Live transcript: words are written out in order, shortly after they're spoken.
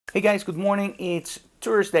Hey guys, good morning. It's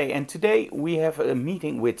Thursday and today we have a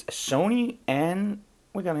meeting with Sony and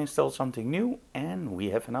we're gonna install something new and we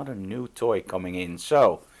have another new toy coming in.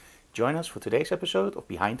 So join us for today's episode of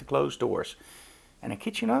Behind the Closed Doors. And I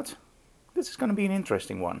kid you not, this is gonna be an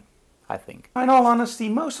interesting one, I think. In all honesty,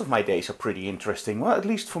 most of my days are pretty interesting, well at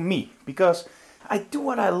least for me, because I do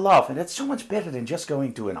what I love and that's so much better than just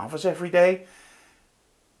going to an office every day.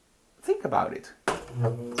 Think about it.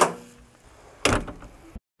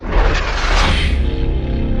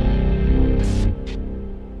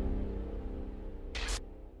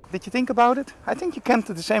 Did you think about it? I think you came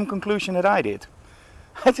to the same conclusion that I did.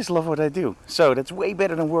 I just love what I do. So that's way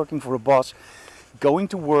better than working for a boss, going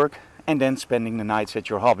to work and then spending the nights at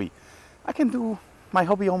your hobby. I can do my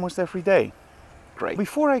hobby almost every day. Great.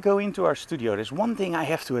 Before I go into our studio, there's one thing I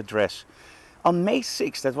have to address. On May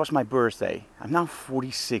 6th, that was my birthday. I'm now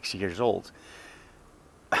 46 years old.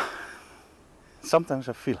 Sometimes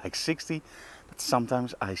I feel like 60, but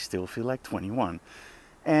sometimes I still feel like 21.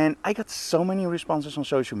 And I got so many responses on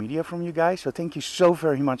social media from you guys, so thank you so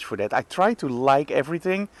very much for that. I try to like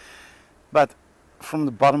everything, but from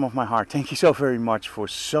the bottom of my heart, thank you so very much for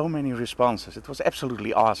so many responses. It was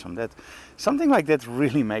absolutely awesome. That something like that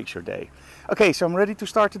really makes your day. Okay, so I'm ready to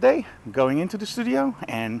start today. I'm going into the studio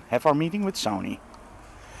and have our meeting with Sony.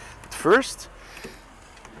 But first,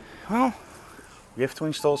 well, we have to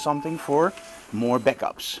install something for more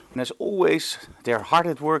backups. And as always, they're hard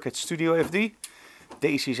at work at Studio FD.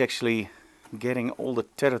 Daisy's actually getting all the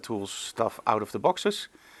tether tools stuff out of the boxes,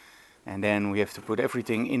 and then we have to put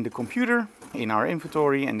everything in the computer in our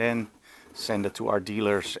inventory and then send it to our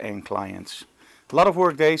dealers and clients. A lot of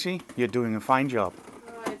work, Daisy. You're doing a fine job.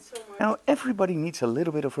 Oh, it's so much. Now everybody needs a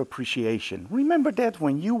little bit of appreciation. Remember that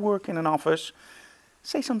when you work in an office,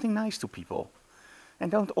 say something nice to people, and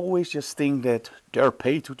don't always just think that they're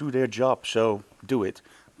paid to do their job, so do it.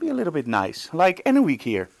 Be a little bit nice, like Anouk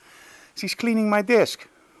here. She's cleaning my desk.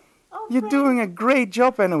 Oh, You're doing a great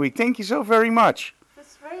job, Anouk. Thank you so very much.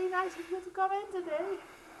 It's very nice of you to come in today.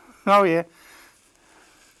 Oh yeah.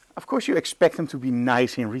 Of course you expect them to be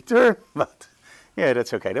nice in return, but yeah,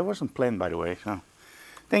 that's okay. That wasn't planned, by the way. So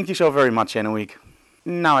thank you so very much, Anouk.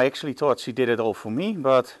 Now I actually thought she did it all for me,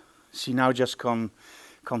 but she now just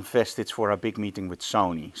confessed it's for our big meeting with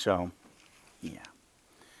Sony. So yeah,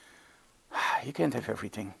 you can't have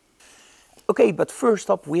everything. Okay, but first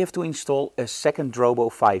up we have to install a second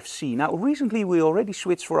Drobo 5C. Now recently we already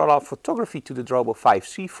switched for all our photography to the Drobo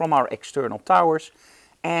 5C from our external towers.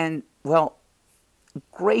 And well,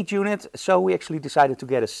 great unit, so we actually decided to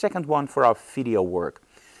get a second one for our video work.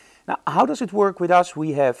 Now how does it work with us?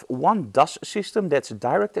 We have one DAS system that's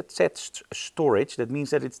direct attached storage. That means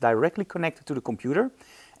that it's directly connected to the computer.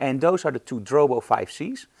 And those are the two Drobo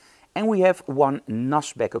 5Cs. And we have one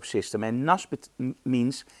NAS backup system, and NAS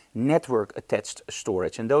means network attached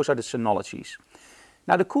storage, and those are the Synologies.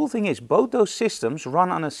 Now the cool thing is both those systems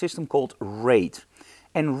run on a system called RAID.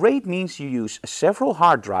 And RAID means you use several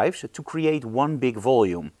hard drives to create one big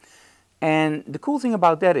volume. And the cool thing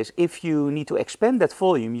about that is if you need to expand that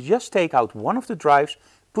volume, you just take out one of the drives,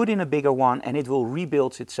 put in a bigger one, and it will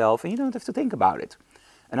rebuild itself and you don't have to think about it.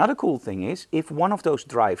 Another cool thing is if one of those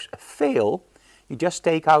drives fail, you just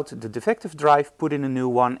take out the defective drive, put in a new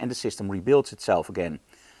one, and the system rebuilds itself again.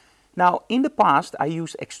 Now, in the past, I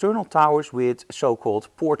used external towers with so-called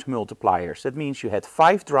port multipliers. That means you had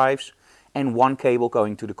 5 drives and 1 cable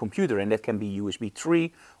going to the computer, and that can be USB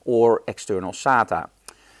 3 or external SATA.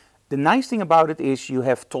 The nice thing about it is you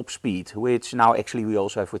have top speed, which now actually we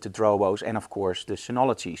also have with the Drobos and of course the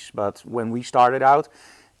Synologies. But when we started out,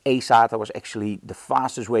 SATA was actually the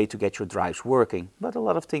fastest way to get your drives working. But a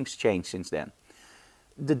lot of things changed since then.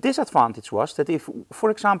 The disadvantage was that if,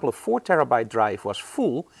 for example, a 4 terabyte drive was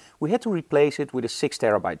full, we had to replace it with a 6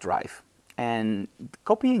 terabyte drive. And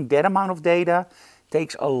copying that amount of data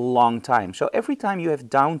takes a long time. So every time you have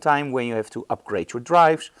downtime when you have to upgrade your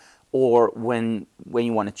drives, or when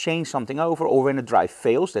you want to change something over, or when a drive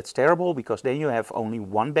fails, that's terrible because then you have only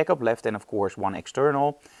one backup left and of course one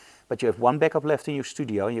external. But you have one backup left in your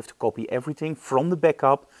studio and you have to copy everything from the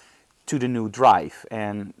backup to the new drive.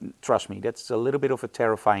 And trust me, that's a little bit of a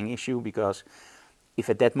terrifying issue because if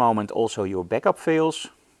at that moment also your backup fails,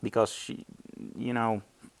 because, you know,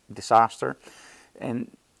 disaster, and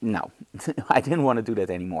no, I didn't want to do that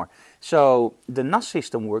anymore. So the NAS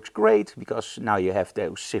system works great because now you have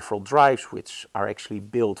those several drives which are actually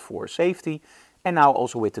built for safety. And now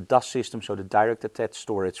also with the DAS system, so the direct attached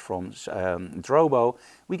storage from Drobo,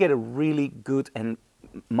 we get a really good and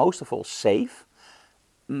most of all safe.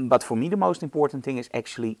 But for me the most important thing is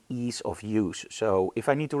actually ease of use. So if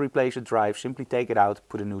I need to replace a drive, simply take it out,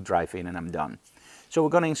 put a new drive in and I'm done. So we're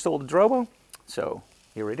going to install the Drobo. So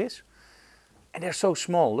here it is. And they're so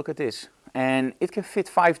small, look at this. And it can fit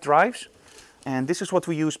 5 drives. And this is what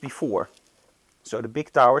we used before. So the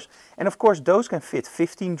big towers. And of course those can fit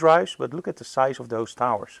 15 drives, but look at the size of those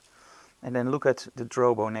towers. And then look at the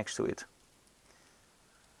Drobo next to it.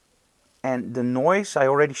 And the noise, I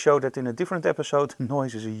already showed that in a different episode, the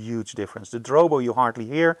noise is a huge difference. The Drobo you hardly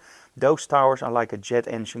hear. Those towers are like a jet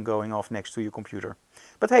engine going off next to your computer.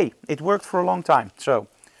 But hey, it worked for a long time, so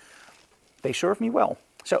they serve me well.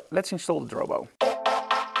 So let's install the Drobo.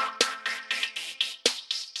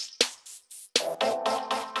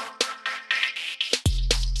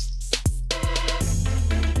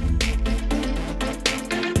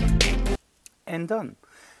 And done.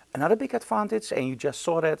 Another big advantage, and you just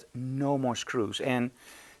saw that, no more screws. And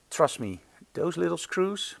trust me, those little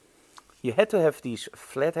screws, you had to have these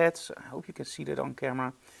flatheads. I hope you can see that on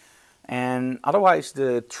camera. And otherwise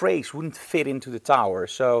the trays wouldn't fit into the tower.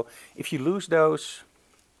 So if you lose those,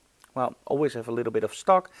 well, always have a little bit of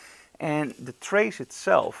stock. And the trays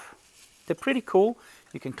itself, they're pretty cool.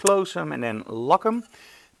 You can close them and then lock them.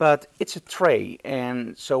 But it's a tray,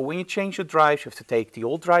 and so when you change your drives, you have to take the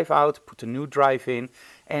old drive out, put the new drive in,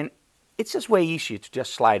 and it's just way easier to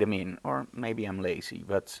just slide them in. Or maybe I'm lazy,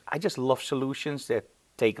 but I just love solutions that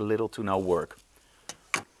take little to no work.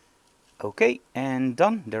 Okay, and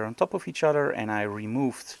done. They're on top of each other, and I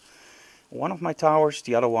removed one of my towers.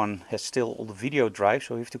 The other one has still all the video drives,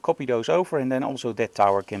 so you have to copy those over, and then also that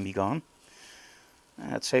tower can be gone.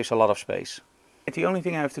 It saves a lot of space. And the only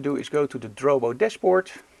thing I have to do is go to the Drobo dashboard,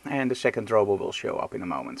 and the second Drobo will show up in a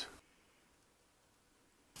moment.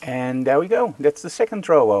 And there we go, that's the second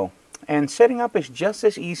Drobo. And setting up is just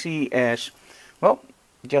as easy as, well,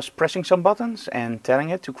 just pressing some buttons and telling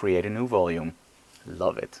it to create a new volume.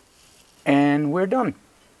 Love it. And we're done.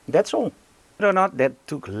 That's all. Believe it or not, that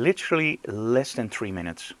took literally less than 3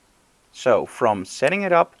 minutes. So from setting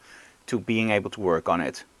it up to being able to work on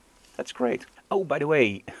it. That's great. Oh, by the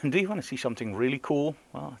way, do you want to see something really cool?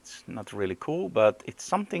 Well, it's not really cool, but it's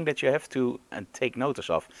something that you have to take notice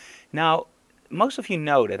of. Now, most of you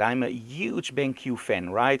know that I'm a huge BenQ fan,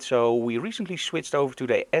 right? So we recently switched over to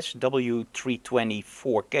the SW320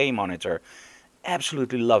 4K monitor.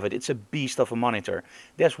 Absolutely love it. It's a beast of a monitor.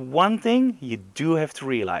 There's one thing you do have to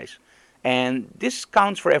realize. And this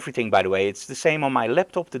counts for everything, by the way. It's the same on my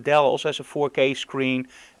laptop. The Dell also has a 4K screen.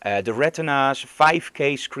 The Retinas,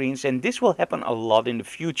 5K screens. And this will happen a lot in the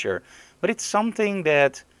future. But it's something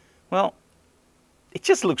that, well, it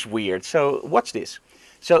just looks weird. So watch this.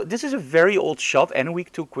 So this is a very old shot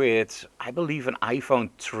Anouk took with, I believe, an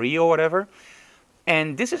iPhone 3 or whatever.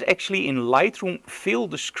 And this is actually in Lightroom fill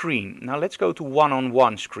the screen. Now let's go to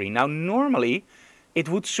one-on-one screen. Now normally it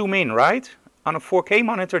would zoom in, right? On a 4K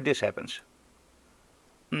monitor this happens.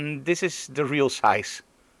 This is the real size.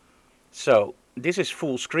 So this is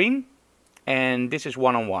full screen and this is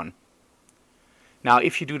one-on-one. Now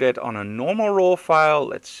if you do that on a normal RAW file,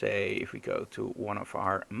 let's say if we go to one of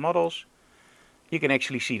our models, you can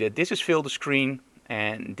actually see that this is fill the screen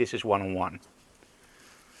and this is one-on-one.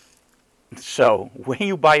 So when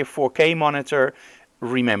you buy a 4K monitor,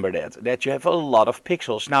 remember that you have a lot of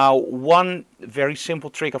pixels. Now, one very simple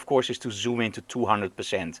trick, of course, is to zoom into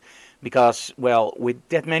 200%. Because, well, with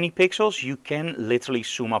that many pixels, you can literally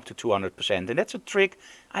zoom up to 200%. And that's a trick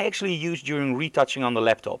I actually use during retouching on the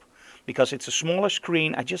laptop. Because it's a smaller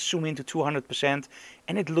screen, I just zoom into 200%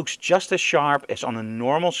 and it looks just as sharp as on a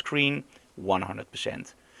normal screen,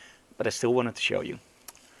 100%. But I still wanted to show you.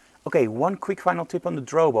 Okay, one quick final tip on the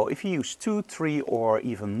Drobo. If you use 2, 3 or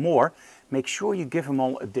even more, make sure you give them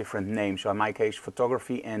all a different name. So in my case,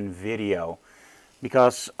 photography and video.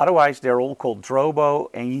 Because otherwise they're all called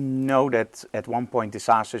Drobo and you know that at one point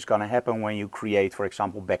disaster is going to happen when you create, for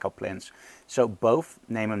example, backup plans. So both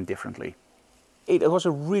name them differently. It was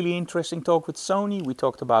a really interesting talk with Sony. We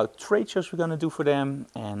talked about trade shows we're going to do for them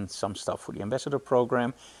and some stuff for the ambassador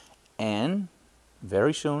program. And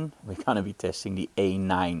very soon we're going to be testing the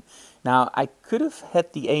A9. Now I could have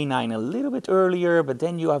had the A9 a little bit earlier, but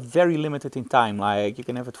then you are very limited in time, like you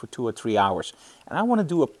can have it for 2 or 3 hours. And I want to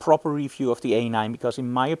do a proper review of the A9 because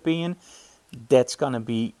in my opinion that's going to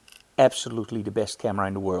be absolutely the best camera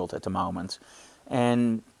in the world at the moment.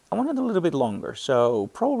 And I want it a little bit longer,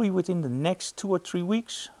 so probably within the next 2 or 3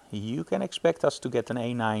 weeks you can expect us to get an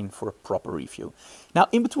A9 for a proper review. Now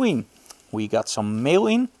in between we got some mail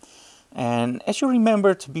in. And as you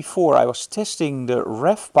remembered before, I was testing the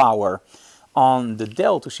rev power on the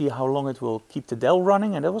Dell to see how long it will keep the Dell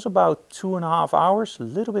running. And that was about 2.5 hours, a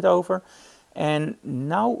little bit over. And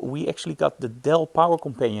now we actually got the Dell Power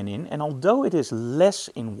Companion in. And although it is less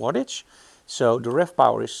in wattage, So the rev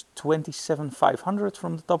power is 27,500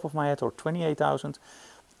 from the top of my head, or 28,000.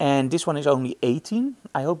 And this one is only 18.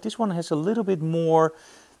 I hope this one has a little bit more,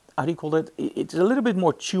 how do you call it? It's a little bit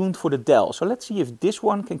more tuned for the Dell. So let's see if this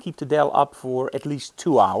one can keep the Dell up for at least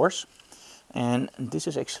 2 hours. And this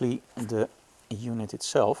is actually the unit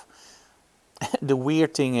itself. The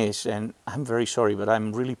weird thing is, and I'm very sorry, but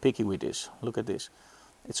I'm really picky with this. Look at this.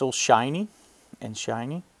 It's all shiny and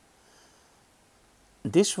shiny.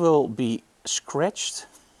 This will be scratched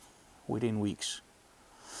within weeks.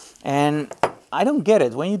 And I don't get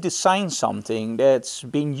it. When you design something that's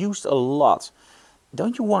being used a lot,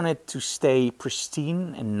 don't you want it to stay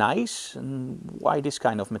pristine and nice? And why this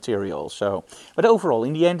kind of material? So, but overall,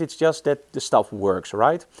 in the end, it's just that the stuff works,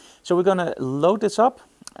 right? So we're gonna load this up,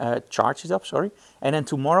 charge it up, sorry. And then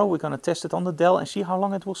tomorrow we're gonna test it on the Dell and see how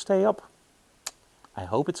long it will stay up. I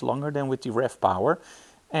hope it's longer than with the rev power.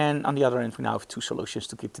 And on the other end, we now have 2 solutions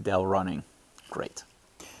to keep the Dell running. Great.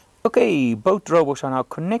 Okay, both Drobos are now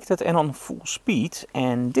connected and on full speed,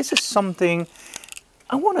 and this is something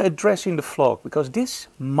I want to address in the vlog, because this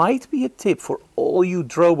might be a tip for all you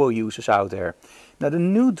Drobo users out there. Now, the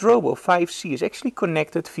new Drobo 5C is actually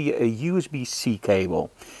connected via a USB-C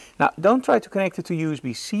cable. Now, don't try to connect it to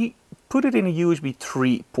USB-C, put it in a USB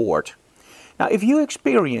 3 port. Now, if you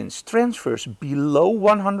experience transfers below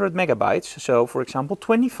 100 megabytes, so for example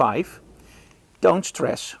 25, don't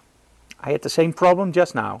stress. I had the same problem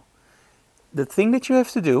just now. The thing that you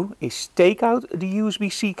have to do is take out the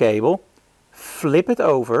USB-C cable, flip it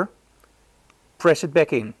over, press it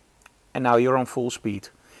back in, and now you're on full speed.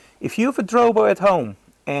 If you have a Drobo at home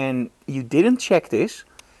and you didn't check this,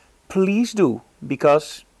 please do,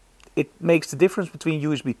 because it makes the difference between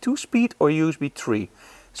USB 2 speed or USB 3.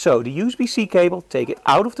 So the USB-C cable, take it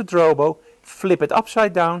out of the Drobo, flip it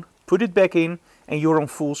upside down, put it back in, and you're on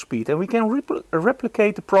full speed. And we can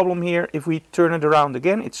replicate the problem here. If we turn it around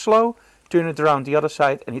again, it's slow. Turn it around the other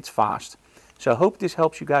side and it's fast. So I hope this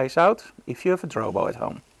helps you guys out if you have a Drobo at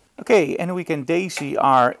home. Okay, and we can daisy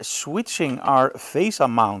are switching our VESA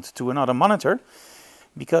mount to another monitor,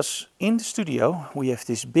 because in the studio we have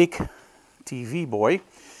this big TV boy,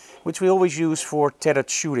 which we always use for tethered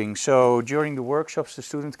shooting. So during the workshops the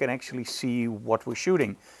students can actually see what we're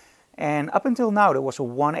shooting. And up until now there was a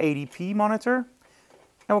 180p monitor.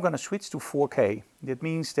 Now we're going to switch to 4K. That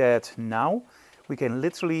means that now we can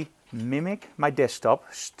literally mimic my desktop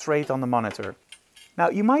straight on the monitor. Now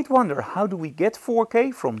you might wonder, how do we get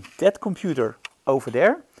 4K from that computer over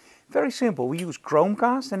there? Very simple, we use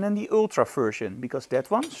Chromecast and then the Ultra version, because that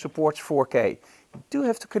one supports 4K. You do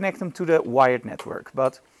have to connect them to the wired network,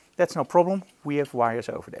 but that's no problem, we have wires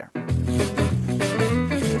over there.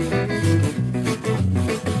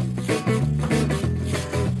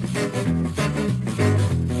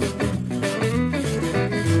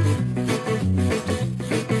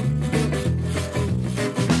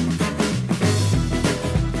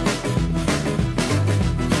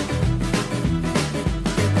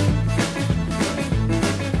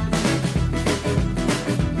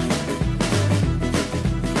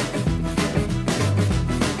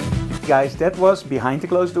 Guys, that was behind the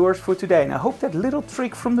closed doors for today, and I hope that little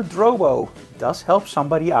trick from the Drobo does help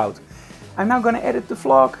somebody out. I'm now going to edit the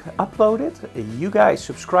vlog, upload it. You guys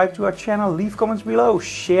subscribe to our channel, leave comments below,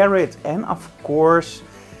 share it, and of course,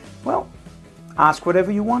 well, ask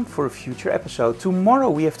whatever you want for a future episode. Tomorrow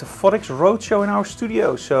we have the Forex Roadshow in our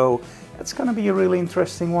studio, so that's going to be a really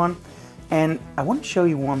interesting one. And I want to show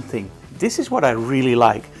you one thing. This is what I really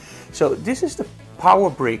like. So this is the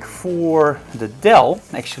power brick for the Dell,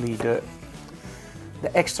 actually the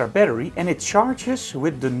extra battery, and it charges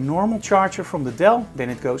with the normal charger from the Dell, then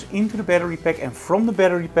it goes into the battery pack, and from the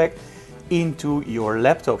battery pack into your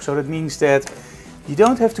laptop. So that means that you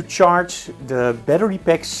don't have to charge the battery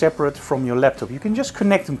pack separate from your laptop. You can just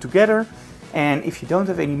connect them together, and if you don't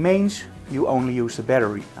have any mains, you only use the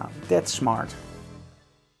battery. Now, that's smart.